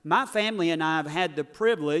My family and I have had the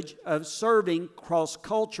privilege of serving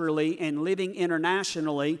cross-culturally and living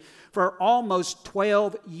internationally for almost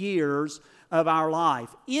 12 years of our life.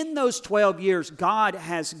 In those 12 years, God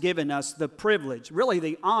has given us the privilege, really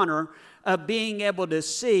the honor, of being able to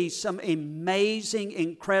see some amazing,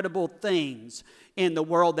 incredible things in the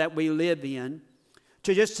world that we live in.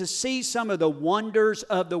 To see some of the wonders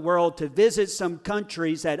of the world, to visit some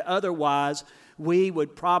countries that otherwise we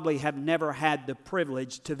would probably have never had the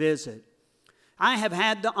privilege to visit. I have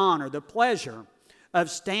had the honor, the pleasure of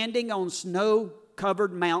standing on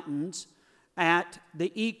snow-covered mountains at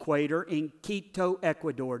the equator in Quito,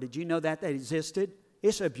 Ecuador. Did you know that existed?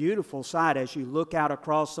 It's a beautiful sight as you look out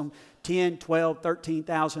across them, 10, 12,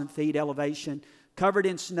 13,000 feet elevation, covered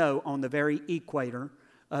in snow on the very equator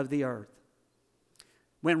of the earth.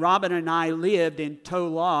 When Robin and I lived in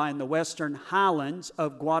Tola in the western highlands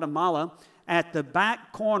of Guatemala, at the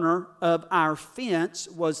back corner of our fence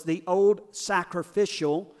was the old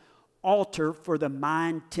sacrificial altar for the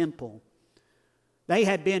Mayan temple. They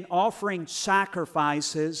had been offering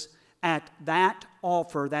sacrifices at that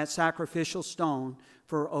altar, that sacrificial stone,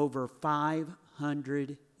 for over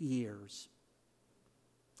 500 years.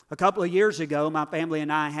 A couple of years ago, my family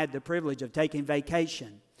and I had the privilege of taking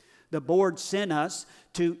vacation. The board sent us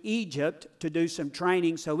to Egypt to do some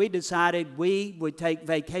training, so we decided we would take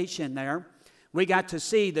vacation there. We got to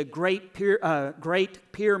see the great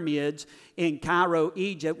pyramids in Cairo,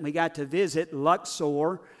 Egypt. We got to visit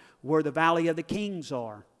Luxor, where the Valley of the Kings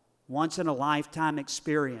are. Once in a lifetime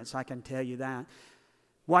experience, I can tell you that.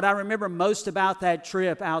 What I remember most about that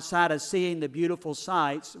trip, outside of seeing the beautiful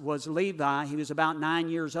sights, was Levi. He was about 9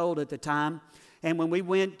 years old at the time. And when we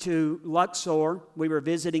went to Luxor, we were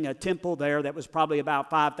visiting a temple there that was probably about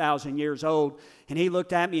 5,000 years old. And he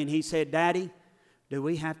looked at me and he said, "Daddy, do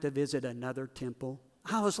we have to visit another temple?"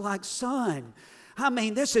 I was like, "Son, I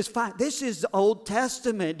mean, this is fine. This is the Old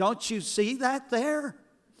Testament. Don't you see that there?"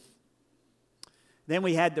 Then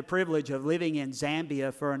we had the privilege of living in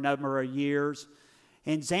Zambia for a number of years.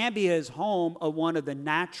 And Zambia is home of one of the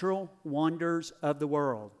natural wonders of the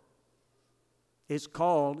world. It's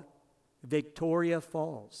called Victoria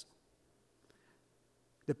Falls.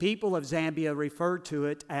 The people of Zambia refer to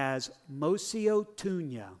it as Mosio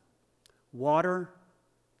Tunya, water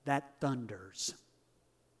that thunders.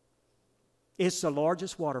 It's the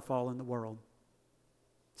largest waterfall in the world.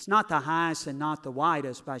 It's not the highest and not the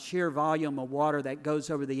widest by sheer volume of water that goes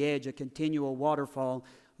over the edge, a continual waterfall,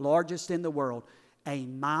 largest in the world, a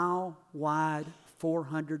mile wide,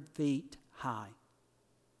 400 feet high,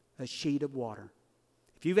 a sheet of water.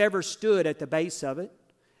 If you've ever stood at the base of it,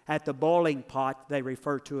 at the boiling pot they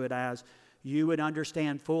refer to it as, you would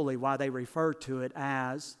understand fully why they refer to it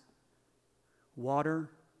as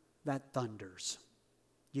water that thunders.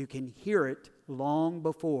 You can hear it long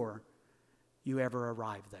before you ever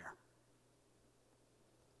arrive there.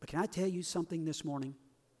 But can I tell you something this morning?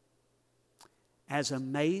 As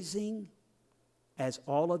amazing as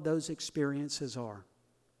all of those experiences are,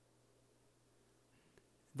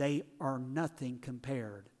 they are nothing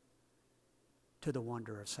compared to the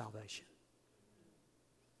wonder of salvation.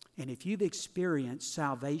 And if you've experienced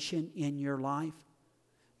salvation in your life,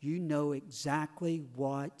 you know exactly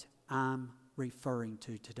what I'm referring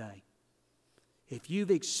to today. If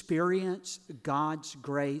you've experienced God's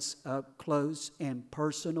grace up close and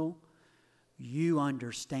personal, you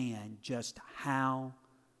understand just how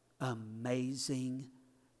amazing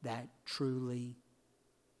that truly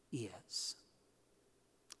is.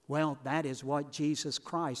 Well, that is what Jesus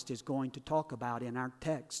Christ is going to talk about in our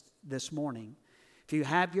text this morning. If you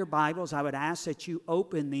have your Bibles, I would ask that you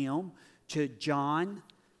open them to John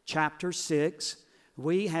chapter 6.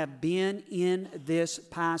 We have been in this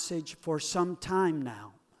passage for some time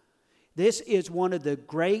now. This is one of the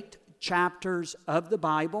great chapters of the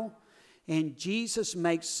Bible, and Jesus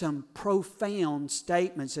makes some profound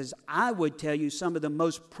statements, as I would tell you, some of the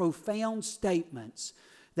most profound statements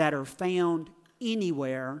that are found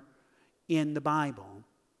anywhere in the Bible.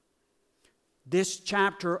 This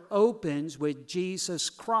chapter opens with Jesus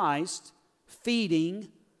Christ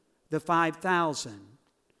feeding the 5,000.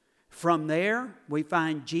 From there, we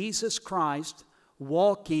find Jesus Christ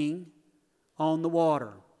walking on the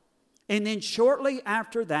water. And then shortly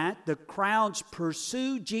after that, the crowds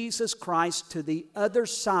pursue Jesus Christ to the other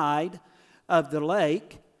side of the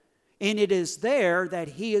lake. And it is there that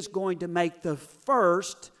he is going to make the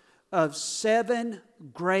first of 7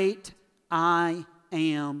 great I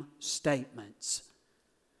am statements.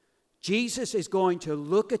 Jesus is going to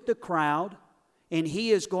look at the crowd and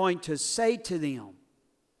he is going to say to them,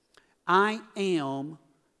 "I am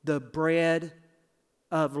the bread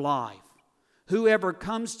of life. Whoever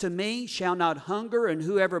comes to me shall not hunger, and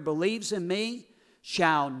whoever believes in me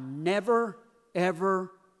shall never, ever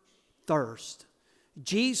thirst.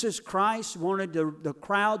 Jesus Christ wanted the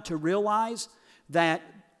crowd to realize that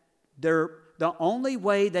the only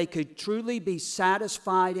way they could truly be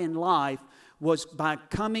satisfied in life was by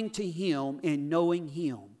coming to Him and knowing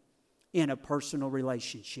Him in a personal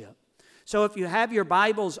relationship. So if you have your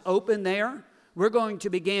Bibles open there, we're going to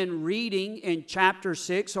begin reading in chapter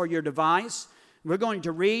 6 or your device. We're going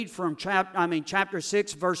to read from chapter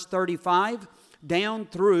 6, verse 35 down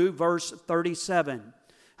through verse 37.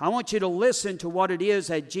 I want you to listen to what it is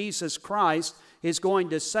that Jesus Christ is going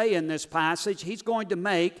to say in this passage. He's going to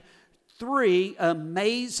make 3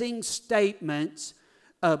 amazing statements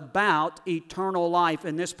about eternal life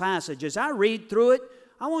in this passage. As I read through it,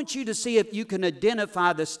 I want you to see if you can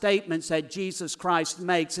identify the statements that Jesus Christ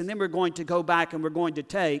makes, and then we're going to go back and we're going to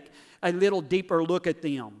take a little deeper look at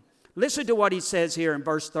them. Listen to what He says here in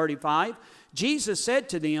verse 35. Jesus said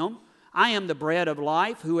to them, I am the bread of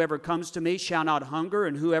life. Whoever comes to me shall not hunger,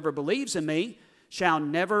 and whoever believes in me shall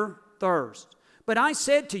never thirst. But I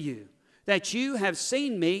said to you that you have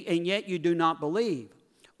seen me, and yet you do not believe.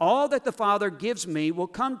 All that the Father gives me will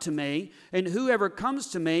come to me, and whoever comes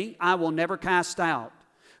to me I will never cast out.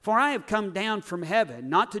 For I have come down from heaven,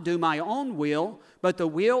 not to do my own will, but the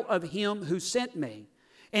will of Him who sent me.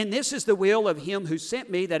 And this is the will of Him who sent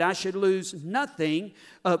me, that I should lose nothing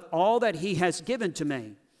of all that He has given to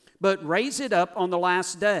me, but raise it up on the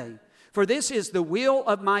last day. For this is the will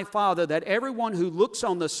of my Father, that everyone who looks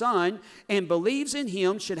on the Son and believes in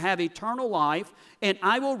Him should have eternal life, and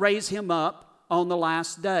I will raise him up on the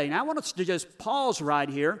last day. Now I want us to just pause right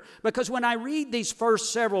here, because when I read these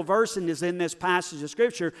first several verses in this passage of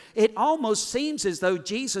Scripture, it almost seems as though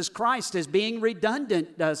Jesus Christ is being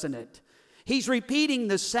redundant, doesn't it? He's repeating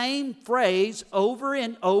the same phrase over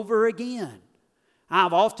and over again.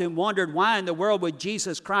 I've often wondered why in the world would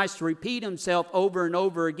Jesus Christ repeat Himself over and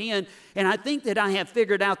over again, and I think that I have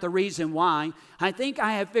figured out the reason why. I think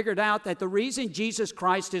I have figured out that the reason Jesus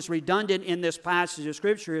Christ is redundant in this passage of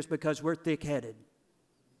Scripture is because we're thick-headed.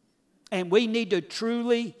 And we need to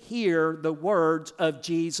truly hear the words of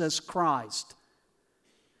Jesus Christ.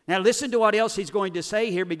 Now listen to what else He's going to say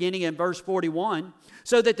here beginning in verse 41.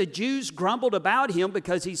 So that the Jews grumbled about Him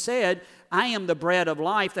because He said, I am the bread of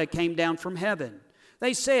life that came down from heaven.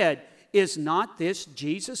 They said, is not this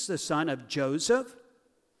Jesus the son of Joseph,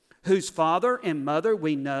 whose father and mother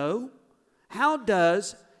we know? How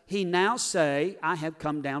does He now say, I have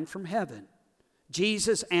come down from heaven?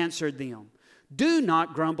 Jesus answered them, do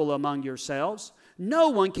not grumble among yourselves. No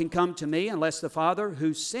one can come to me unless the Father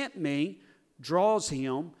who sent me draws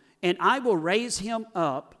him, and I will raise him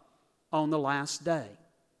up on the last day.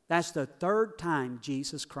 That's the 3rd time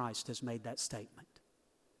Jesus Christ has made that statement.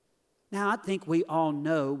 Now, I think we all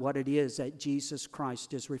know what it is that Jesus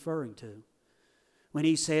Christ is referring to. When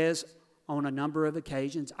He says on a number of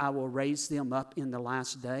occasions, I will raise them up in the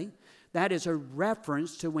last day, that is a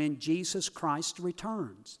reference to when Jesus Christ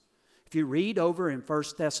returns. If you read over in 1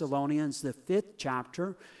 Thessalonians, the 5th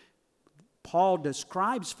chapter, Paul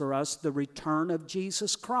describes for us the return of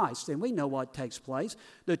Jesus Christ. And we know what takes place.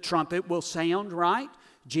 The trumpet will sound, right?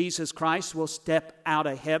 Jesus Christ will step out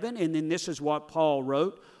of heaven. And then this is what Paul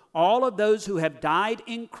wrote. All of those who have died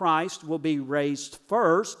in Christ will be raised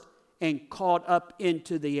first and caught up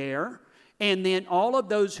into the air. And then all of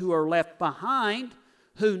those who are left behind,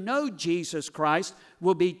 who know Jesus Christ,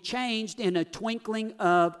 will be changed in a twinkling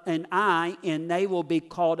of an eye, and they will be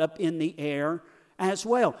caught up in the air as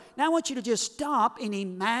well. Now I want you to just stop and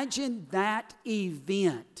imagine that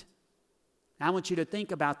event. Now, I want you to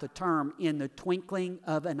think about the term in the twinkling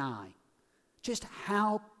of an eye. Just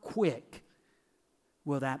how quick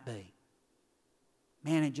will that be?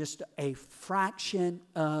 Man, in just a fraction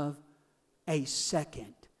of a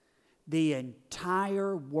second, the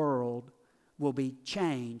entire world will be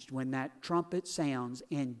changed when that trumpet sounds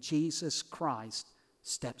and Jesus Christ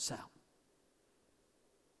steps out.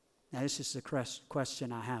 Now, this is the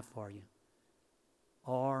question I have for you.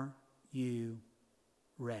 Are you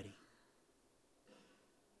ready?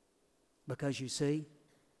 Because you see,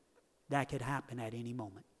 that could happen at any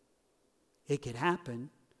moment. It could happen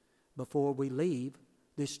before we leave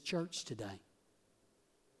this church today.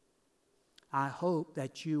 I hope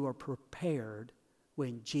that you are prepared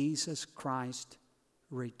when Jesus Christ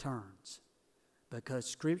returns, because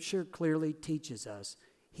Scripture clearly teaches us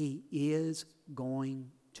He is going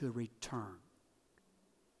to return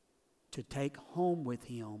to take home with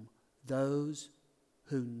Him those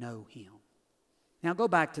who know Him. Now go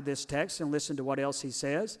back to this text and listen to what else he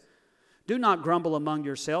says. Do not grumble among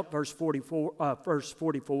yourselves, verse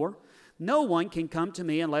 44. No one can come to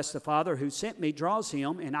me unless the Father who sent me draws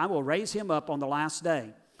him, and I will raise him up on the last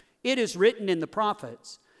day. It is written in the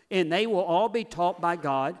prophets, and they will all be taught by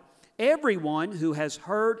God. Everyone who has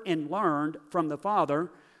heard and learned from the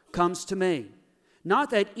Father comes to me.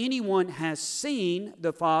 Not that anyone has seen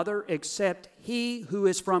the Father except he who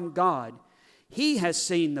is from God. He has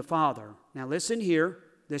seen the Father. Now listen here.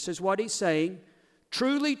 This is what he's saying.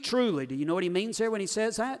 Truly, truly. Do you know what he means there when he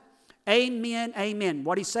says that? Amen, amen.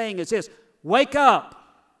 What he's saying is this. Wake up,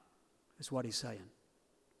 is what he's saying.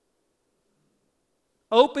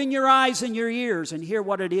 Open your eyes and your ears and hear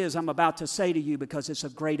what it is I'm about to say to you, because it's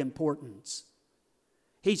of great importance.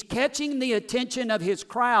 He's catching the attention of his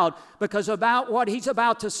crowd because about what he's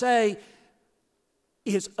about to say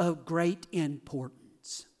is of great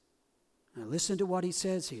importance. Now listen to what he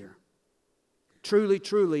says here. Truly,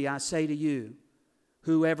 truly, I say to you,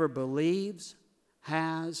 whoever believes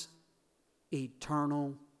has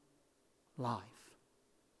eternal life.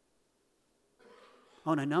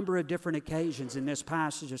 On a number of different occasions in this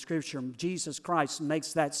passage of Scripture, Jesus Christ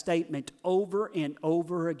makes that statement over and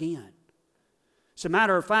over again. As a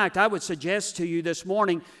matter of fact, I would suggest to you this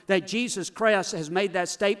morning that Jesus Christ has made that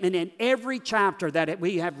statement in every chapter that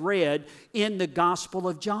we have read in the Gospel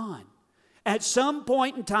of John. At some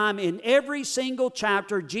point in time in every single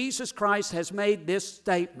chapter, Jesus Christ has made this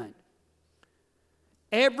statement.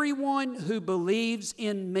 Everyone who believes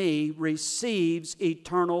in me receives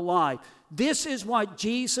eternal life. This is what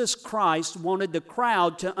Jesus Christ wanted the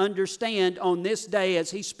crowd to understand on this day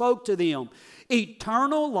as he spoke to them.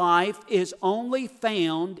 Eternal life is only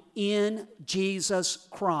found in Jesus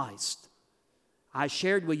Christ. I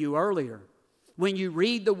shared with you earlier, when you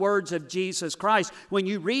read the words of Jesus Christ, when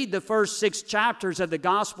you read the first 6 chapters of the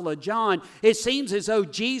Gospel of John, it seems as though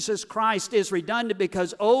Jesus Christ is redundant,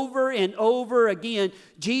 because over and over again,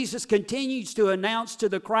 Jesus continues to announce to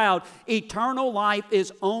the crowd, eternal life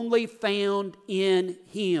is only found in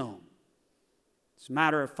Him. As a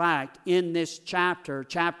matter of fact, in this chapter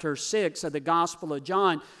 6 of the Gospel of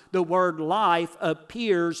John, the word life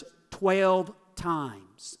appears 12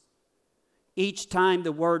 times. Each time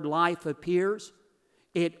the word life appears,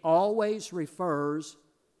 it always refers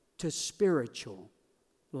to spiritual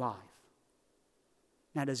life.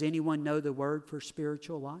 Now, does anyone know the word for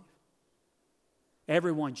spiritual life?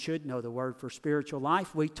 Everyone should know the word for spiritual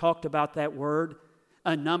life. We talked about that word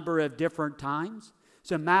a number of different times.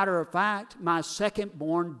 As a matter of fact, my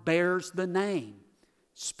second-born bears the name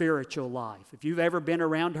spiritual life. If you've ever been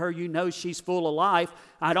around her, you know she's full of life.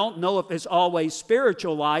 I don't know if it's always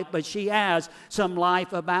spiritual life, but she has some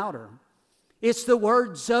life about her. It's the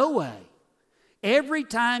word Zoe. Every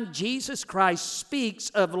time Jesus Christ speaks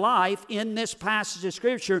of life in this passage of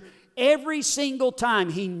Scripture, every single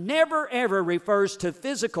time, He never ever refers to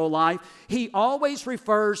physical life. He always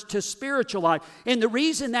refers to spiritual life. And the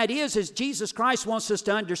reason that is Jesus Christ wants us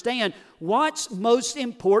to understand what's most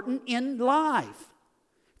important in life.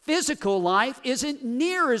 Physical life isn't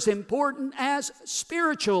near as important as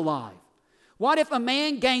spiritual life. What if a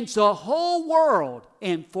man gains the whole world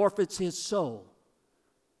and forfeits his soul?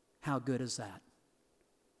 How good is that?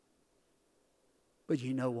 But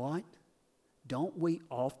you know what? Don't we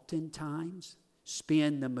oftentimes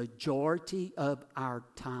spend the majority of our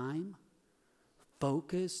time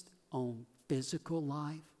focused on physical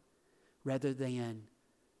life rather than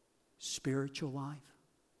spiritual life?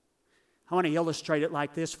 I want to illustrate it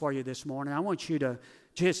like this for you this morning. I want you to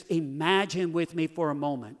just imagine with me for a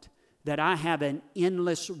moment that I have an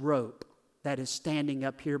endless rope that is standing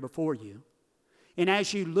up here before you. And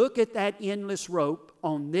as you look at that endless rope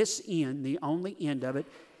on this end, the only end of it,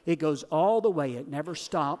 it goes all the way, it never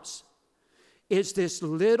stops, is this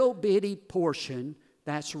little bitty portion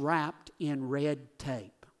that's wrapped in red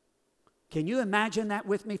tape. Can you imagine that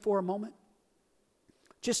with me for a moment?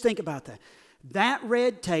 Just think about that. That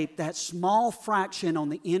red tape, that small fraction on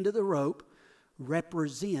the end of the rope,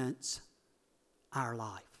 represents our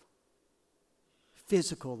life.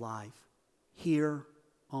 Physical life here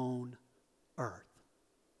on earth.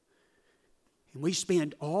 And we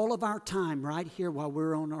spend all of our time right here while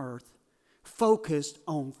we're on earth focused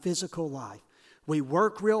on physical life. We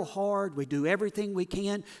work real hard. We do everything we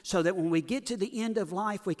can so that when we get to the end of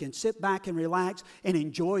life, we can sit back and relax and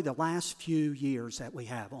enjoy the last few years that we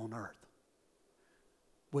have on earth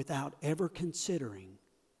without ever considering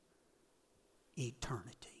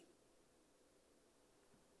eternity.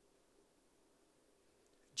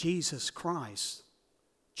 Jesus Christ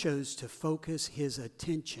chose to focus His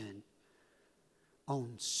attention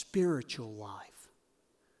on spiritual life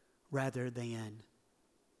rather than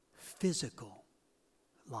physical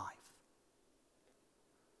life.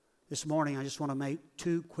 This morning, I just want to make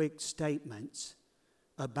two quick statements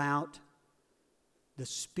about the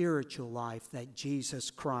spiritual life that Jesus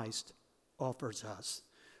Christ offers us.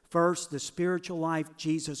 First, the spiritual life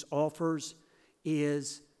Jesus offers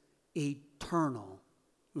is eternal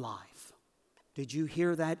life. Did you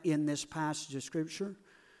hear that in this passage of Scripture?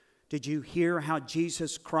 Did you hear how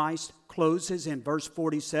Jesus Christ closes in verse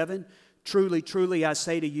 47? Truly, truly, I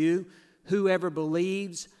say to you, whoever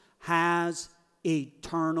believes has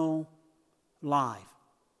eternal life.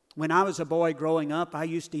 When I was a boy growing up, I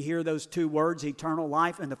used to hear those two words, eternal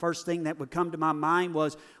life, and the first thing that would come to my mind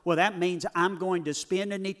was, well, that means I'm going to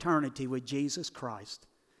spend an eternity with Jesus Christ.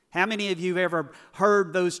 How many of you have ever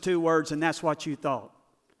heard those two words and that's what you thought?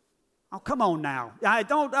 Oh, come on now.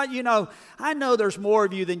 I know there's more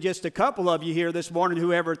of you than just a couple of you here this morning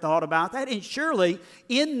who ever thought about that. And surely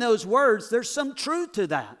in those words, there's some truth to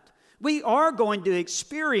that. We are going to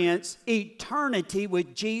experience eternity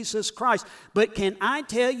with Jesus Christ. But can I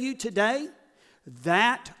tell you today,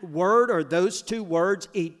 that word or those two words,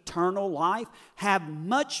 eternal life, have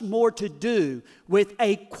much more to do with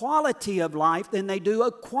a quality of life than they do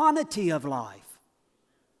a quantity of life.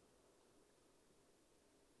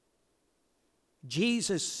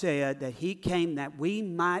 Jesus said that He came that we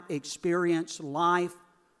might experience life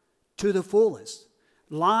to the fullest.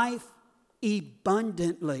 Life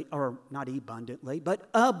abundantly, or not abundantly, but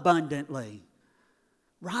abundantly.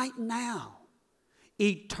 Right now.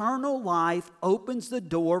 Eternal life opens the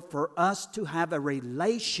door for us to have a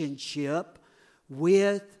relationship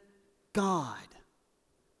with God.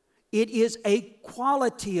 It is a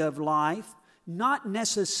quality of life, not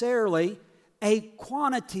necessarily a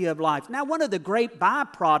quantity of life. Now, one of the great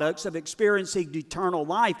byproducts of experiencing eternal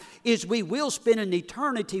life is we will spend an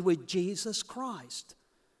eternity with Jesus Christ.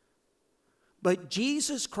 But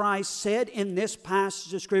Jesus Christ said in this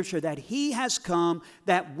passage of Scripture that He has come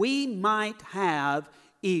that we might have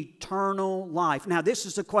eternal life. Now, this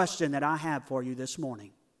is the question that I have for you this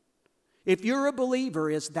morning. If you're a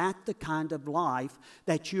believer, is that the kind of life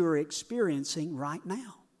that you're experiencing right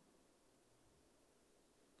now?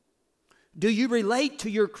 Do you relate to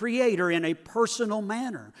your Creator in a personal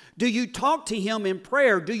manner? Do you talk to Him in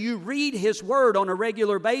prayer? Do you read His Word on a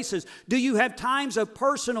regular basis? Do you have times of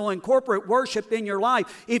personal and corporate worship in your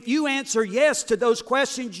life? If you answer yes to those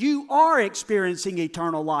questions, you are experiencing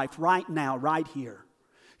eternal life right now, right here.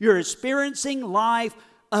 You're experiencing life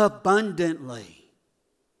abundantly.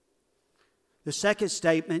 The second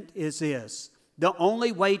statement is this. The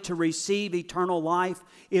only way to receive eternal life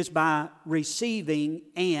is by receiving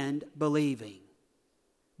and believing.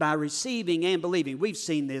 By receiving and believing. We've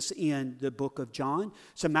seen this in the book of John.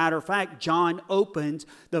 As a matter of fact, John opens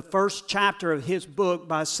the first chapter of his book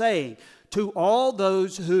by saying, to all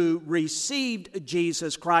those who received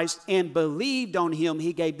Jesus Christ and believed on Him,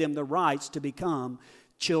 He gave them the rights to become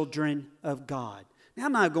children of God. Now,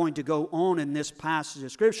 I'm not going to go on in this passage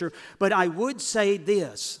of Scripture, but I would say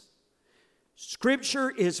this.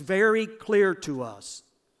 Scripture is very clear to us.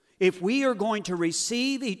 If we are going to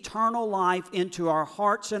receive eternal life into our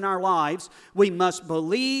hearts and our lives, we must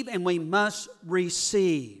believe and we must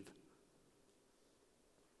receive.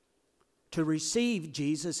 To receive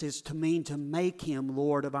Jesus is to mean to make Him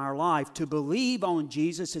Lord of our life. To believe on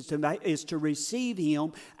Jesus is to receive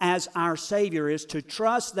Him as our Savior, is to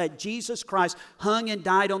trust that Jesus Christ hung and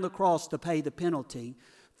died on the cross to pay the penalty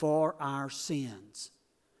for our sins.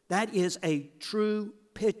 That is a true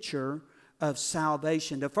picture of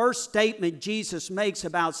salvation. The first statement Jesus makes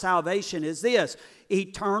about salvation is this: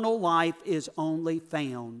 eternal life is only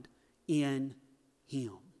found in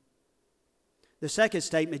Him. The second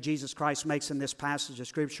statement Jesus Christ makes in this passage of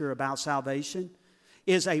Scripture about salvation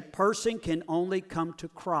is a person can only come to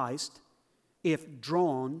Christ if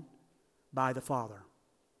drawn by the Father.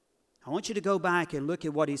 I want you to go back and look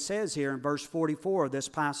at what He says here in verse 44 of this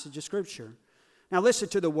passage of Scripture. Now listen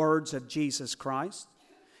to the words of Jesus Christ.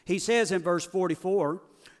 He says in verse 44,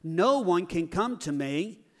 no one can come to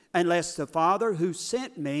me unless the Father who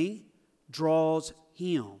sent me draws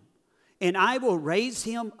him, and I will raise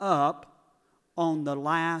him up on the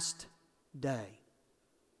last day.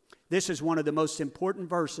 This is one of the most important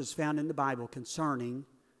verses found in the Bible concerning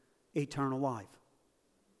eternal life.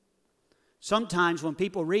 Sometimes when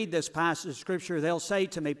people read this passage of Scripture, they'll say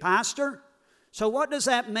to me, Pastor, so what does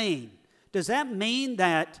that mean? Does that mean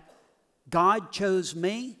that God chose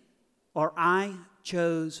me or I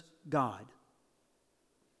chose God?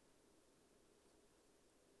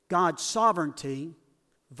 God's sovereignty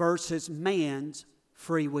versus man's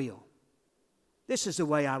free will. This is the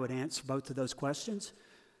way I would answer both of those questions.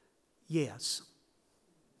 Yes.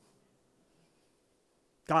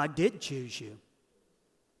 God did choose you.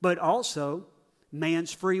 But also,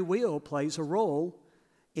 man's free will plays a role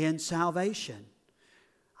in salvation.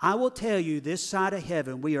 I will tell you, this side of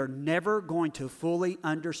heaven, we are never going to fully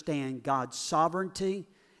understand God's sovereignty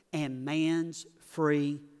and man's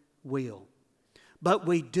free will. But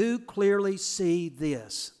we do clearly see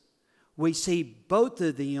this. We see both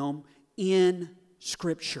of them in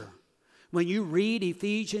Scripture. When you read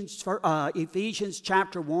Ephesians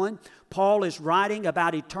chapter 1, Paul is writing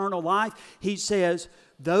about eternal life. He says,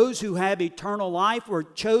 those who have eternal life were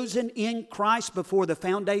chosen in Christ before the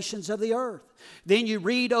foundations of the earth. Then you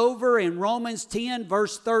read over in Romans 10,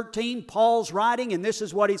 verse 13, Paul's writing, and this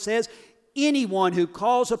is what he says, anyone who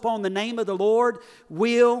calls upon the name of the Lord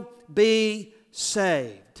will be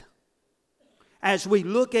saved. As we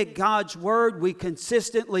look at God's Word, we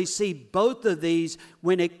consistently see both of these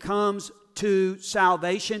when it comes to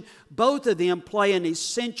salvation. Both of them play an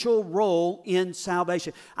essential role in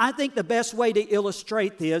salvation. I think the best way to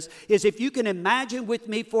illustrate this is if you can imagine with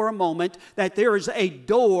me for a moment that there is a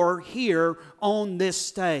door here on this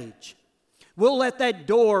stage. We'll let that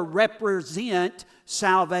door represent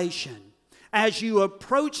salvation. As you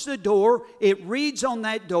approach the door, it reads on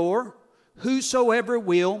that door, whosoever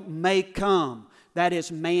will may come. That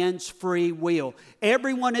is man's free will.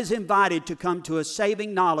 Everyone is invited to come to a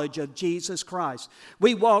saving knowledge of Jesus Christ.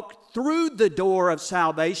 We walk through the door of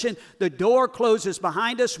salvation. The door closes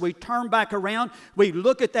behind us. We turn back around. We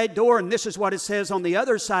look at that door, and this is what it says on the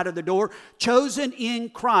other side of the door. Chosen in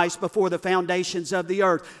Christ before the foundations of the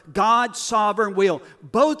earth. God's sovereign will.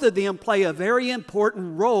 Both of them play a very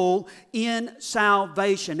important role in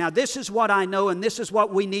salvation. Now, this is what I know, and this is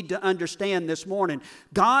what we need to understand this morning.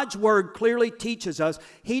 God's Word clearly teaches us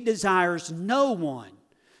He desires no one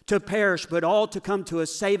to perish, but all to come to a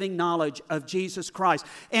saving knowledge of Jesus Christ.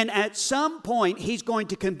 And at some point, He's going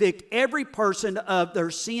to convict every person of their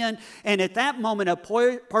sin. And at that moment, a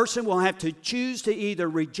person will have to choose to either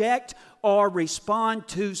reject or respond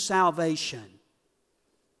to salvation.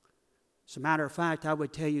 As a matter of fact, I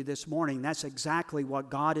would tell you this morning, that's exactly what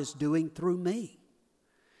God is doing through me.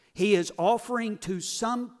 He is offering to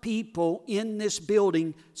some people in this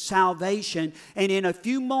building salvation, and in a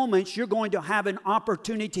few moments you're going to have an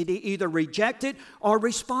opportunity to either reject it or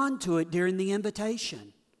respond to it during the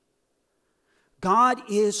invitation. God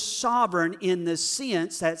is sovereign in the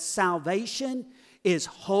sense that salvation is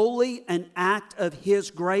wholly an act of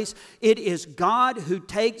His grace. It is God who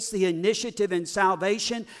takes the initiative in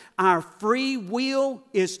salvation. Our free will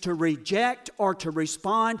is to reject or to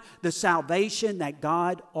respond the salvation that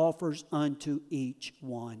God offers unto each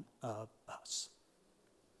one of us.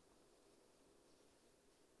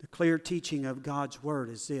 The clear teaching of God's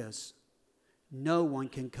Word is this: no one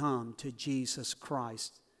can come to Jesus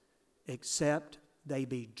Christ except they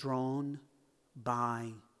be drawn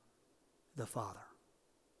by the Father.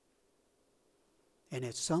 And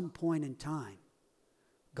at some point in time,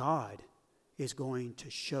 God is going to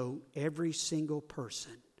show every single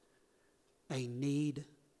person a need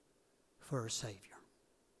for a Savior.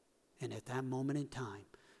 And at that moment in time,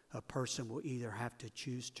 a person will either have to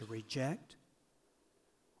choose to reject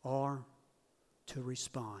or to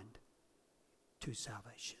respond to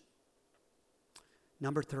salvation.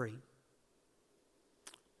 Number 3,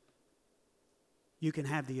 you can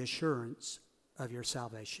have the assurance of your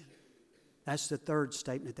salvation. That's the third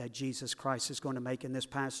statement that Jesus Christ is going to make in this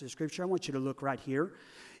passage of Scripture. I want you to look right here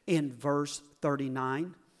in verse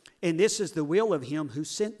 39. And this is the will of Him who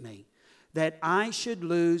sent me, that I should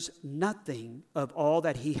lose nothing of all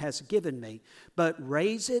that He has given me, but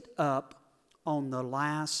raise it up on the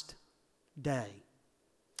last day.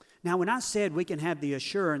 Now, when I said we can have the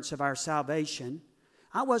assurance of our salvation,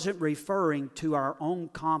 I wasn't referring to our own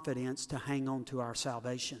confidence to hang on to our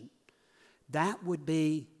salvation. That would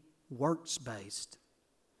be works-based.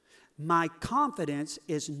 My confidence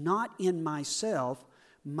is not in myself.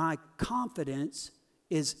 My confidence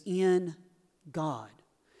is in God.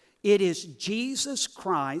 It is Jesus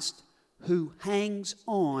Christ who hangs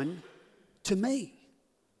on to me.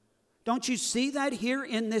 Don't you see that here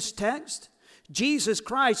in this text? Jesus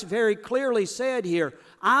Christ very clearly said here,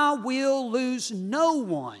 I will lose no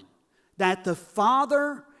one that the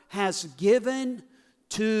Father has given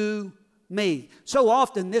to me. So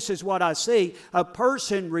often this is what I see. A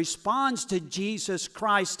person responds to Jesus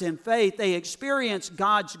Christ in faith. They experience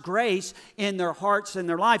God's grace in their hearts and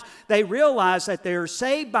their lives. They realize that they are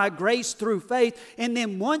saved by grace through faith. And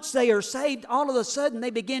then once they are saved, all of a sudden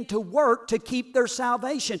they begin to work to keep their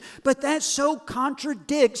salvation. But that so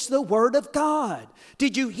contradicts the Word of God.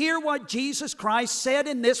 Did you hear what Jesus Christ said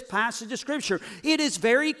in this passage of Scripture? It is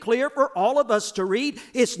very clear for all of us to read.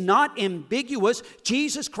 It's not ambiguous.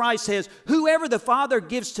 Jesus Christ says, whoever the Father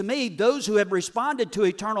gives to me, those who have responded to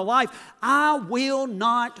eternal life, I will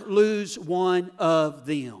not lose one of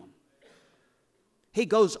them. He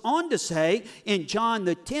goes on to say in John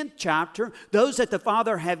the 10th chapter, those that the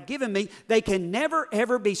Father have given me, they can never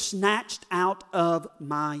ever be snatched out of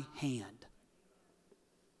my hand.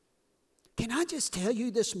 Can I just tell you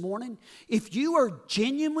this morning, if you are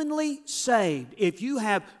genuinely saved, if you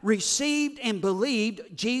have received and believed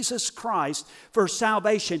Jesus Christ for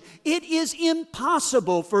salvation, it is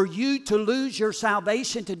impossible for you to lose your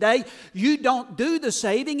salvation today. You don't do the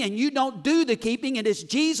saving and you don't do the keeping. It is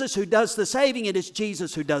Jesus who does the saving. It is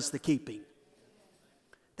Jesus who does the keeping.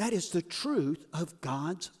 That is the truth of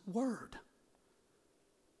God's Word.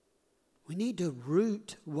 We need to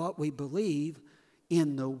root what we believe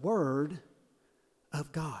in the Word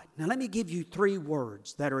of God. Now let me give you 3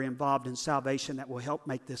 words that are involved in salvation that will help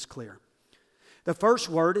make this clear. The first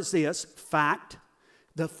word is this: fact.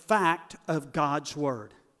 The fact of God's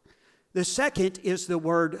Word. The second is the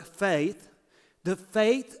word faith. The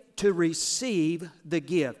faith to receive the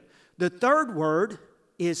gift. The third word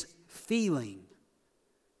is feeling.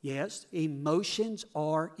 Yes, emotions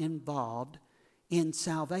are involved in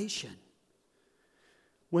salvation.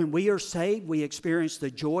 When we are saved, we experience the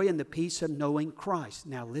joy and the peace of knowing Christ.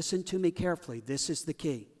 Now listen to me carefully. This is the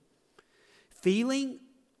key. Feeling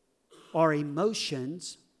or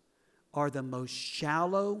emotions are the most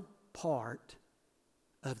shallow part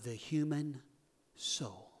of the human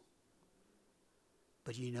soul.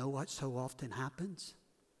 But you know what so often happens?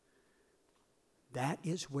 That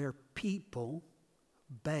is where people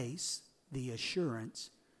base the assurance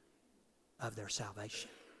of their salvation.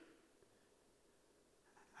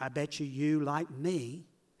 I bet you, like me,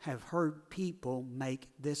 have heard people make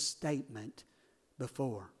this statement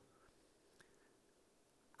before.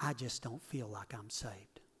 I just don't feel like I'm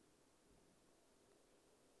saved.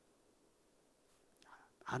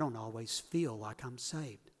 I don't always feel like I'm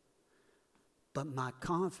saved. But my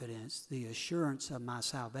confidence, the assurance of my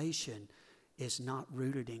salvation, is not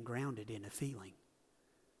rooted and grounded in a feeling.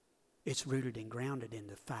 It's rooted and grounded in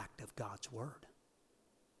the fact of God's Word.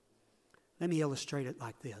 Let me illustrate it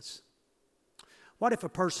like this. What if a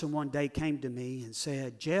person one day came to me and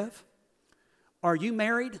said, Jeff, are you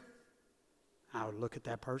married? I would look at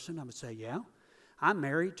that person. I would say, yeah, I'm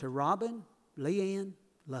married to Robin Leanne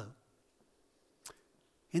Lowe.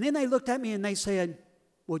 And then they looked at me and they said,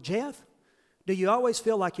 well, Jeff, do you always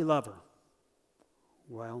feel like you love her?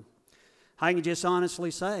 Well, I can just honestly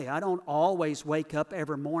say, I don't always wake up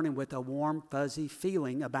every morning with a warm, fuzzy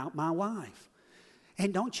feeling about my wife.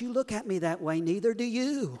 And don't you look at me that way, neither do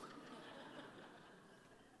you.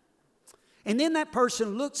 And then that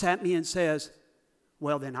person looks at me and says,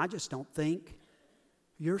 well, then I just don't think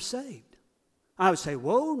you're saved. I would say,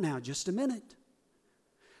 whoa, now just a minute.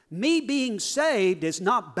 Me being saved is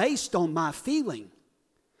not based on my feeling.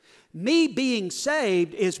 Me being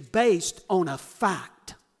saved is based on a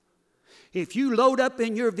fact. If you load up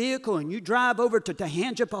in your vehicle and you drive over to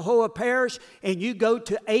Tangipahoa Parish and you go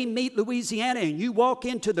to Amite, Louisiana, and you walk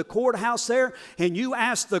into the courthouse there and you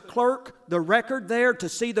ask the clerk the record there to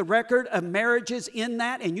see the record of marriages in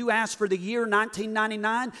that, and you ask for the year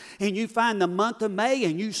 1999 and you find the month of May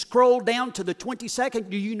and you scroll down to the 22nd,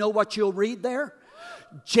 do you know what you'll read there?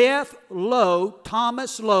 Jeff Lowe,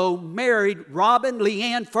 Thomas Lowe, married Robin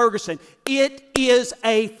Leanne Ferguson. It is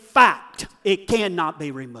a fact. It cannot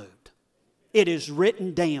be removed. It is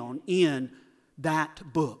written down in that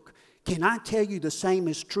book. Can I tell you the same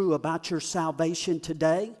is true about your salvation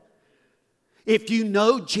today? If you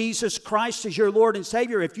know Jesus Christ as your Lord and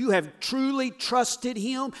Savior, if you have truly trusted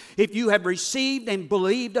Him, if you have received and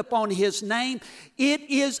believed upon His name, it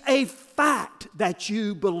is a fact that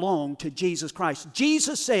you belong to Jesus Christ.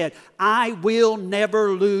 Jesus said, I will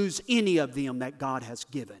never lose any of them that God has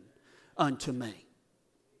given unto me.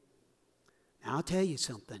 Now I'll tell you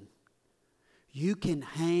something. You can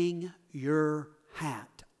hang your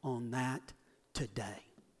hat on that today.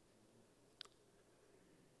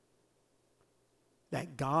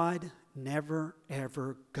 That God never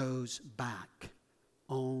ever goes back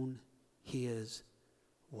on His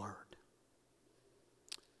Word.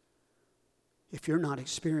 If you're not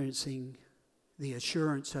experiencing the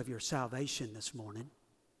assurance of your salvation this morning,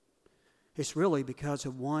 it's really because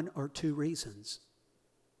of one or two reasons.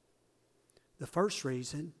 The first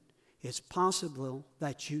reason, it's possible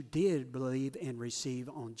that you did believe and receive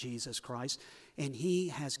on Jesus Christ, and He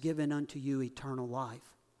has given unto you eternal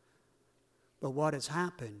life. But what has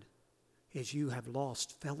happened is you have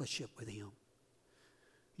lost fellowship with Him.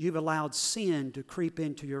 You've allowed sin to creep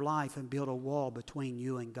into your life and build a wall between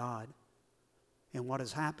you and God. And what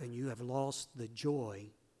has happened, you have lost the joy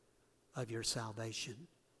of your salvation.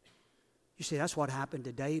 You see, that's what happened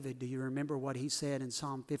to David. Do you remember what he said in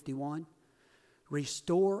Psalm 51?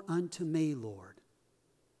 Restore unto me, Lord,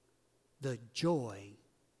 the joy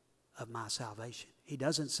of my salvation. He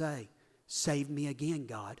doesn't say, save me again,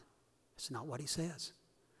 God. That's not what he says.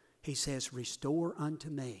 He says, restore unto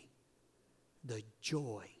me the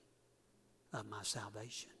joy of my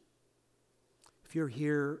salvation. If you're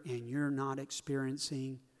here and you're not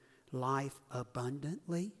experiencing life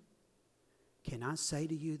abundantly, can I say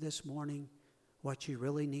to you this morning, what you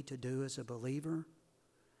really need to do as a believer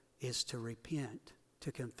is to repent,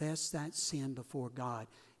 to confess that sin before God,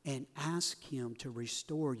 and ask Him to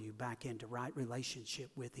restore you back into right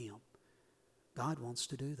relationship with Him. God wants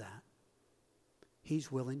to do that.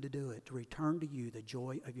 He's willing to do it, to return to you the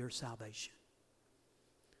joy of your salvation.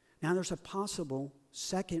 Now, there's a possible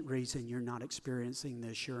second reason you're not experiencing the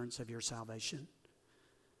assurance of your salvation.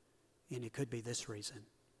 And it could be this reason.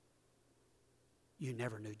 You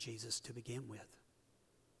never knew Jesus to begin with.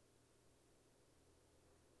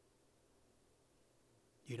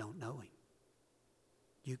 You don't know Him.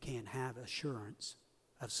 You can't have assurance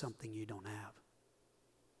of something you don't have.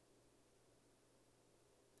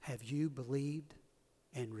 Have you believed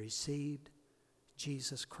and received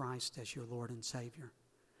Jesus Christ as your Lord and Savior?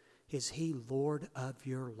 Is He Lord of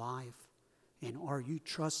your life? And are you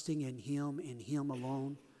trusting in Him and Him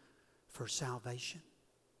alone for salvation?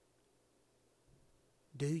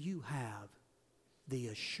 Do you have the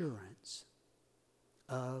assurance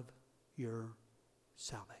of your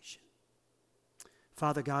salvation?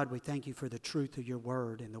 Father God, we thank You for the truth of Your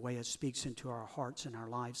word and the way it speaks into our hearts and our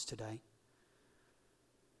lives today.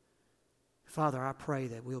 Father, I pray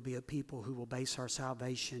that we'll be a people who will base our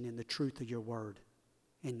salvation in the truth of Your word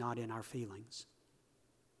and not in our feelings,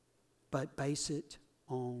 but base it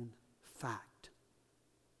on fact.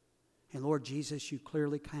 And Lord Jesus, You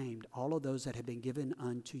clearly claimed all of those that have been given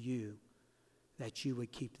unto You, that You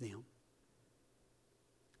would keep them.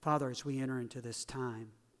 Father, as we enter into this time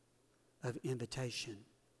of invitation,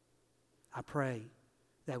 I pray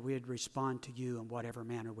that we would respond to You in whatever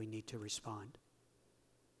manner we need to respond.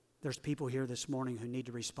 There's people here this morning who need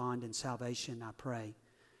to respond in salvation. I pray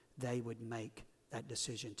they would make that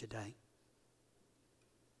decision today.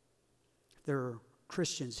 There are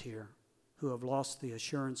Christians here who have lost the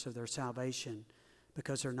assurance of their salvation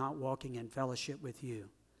because they're not walking in fellowship with You.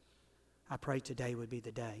 I pray today would be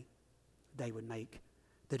the day they would make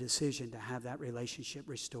the decision to have that relationship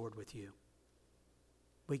restored with You.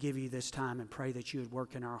 We give You this time and pray that You would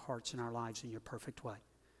work in our hearts and our lives in Your perfect way.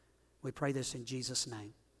 We pray this in Jesus'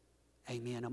 name. Amen.